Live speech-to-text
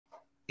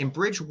in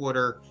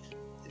Bridgewater,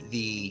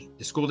 the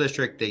school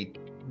district,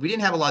 we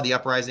didn't have a lot of the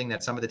uprising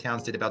that some of the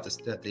towns did about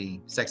the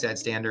sex ed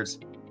standards.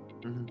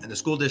 And the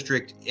school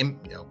district,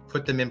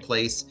 put them in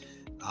place,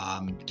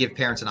 give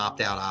parents an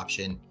opt-out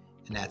option,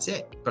 and that's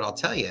it. But I'll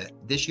tell you,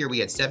 this year we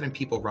had 7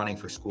 people running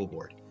for school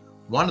board.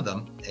 One of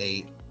them,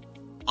 a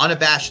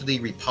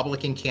unabashedly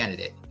Republican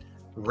candidate,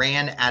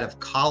 ran out of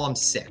column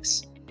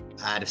 6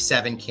 out of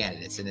 7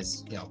 candidates. And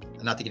it's,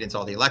 not to get into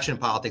all the election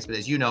politics, but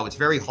as you know, it's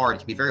very hard. It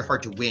can be very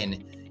hard to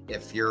win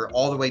if you're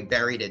all the way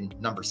buried in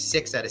number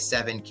 6 out of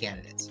 7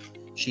 candidates.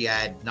 She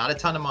had not a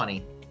ton of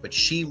money, but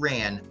she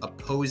ran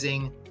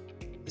opposing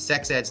the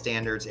sex ed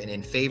standards and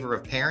in favor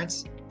of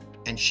parents,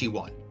 and she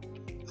won.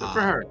 Good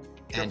for her.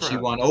 And she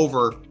won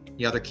over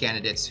the other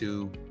candidates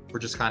who were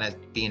just kind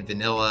of being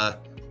vanilla,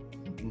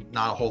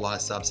 not a whole lot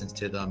of substance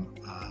to them.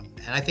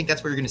 And I think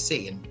that's what you're going to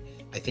see. And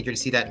I think you're going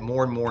to see that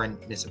more and more in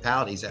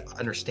municipalities that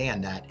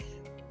understand that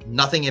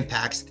nothing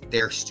impacts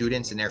their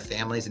students and their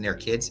families and their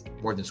kids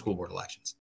more than school board elections.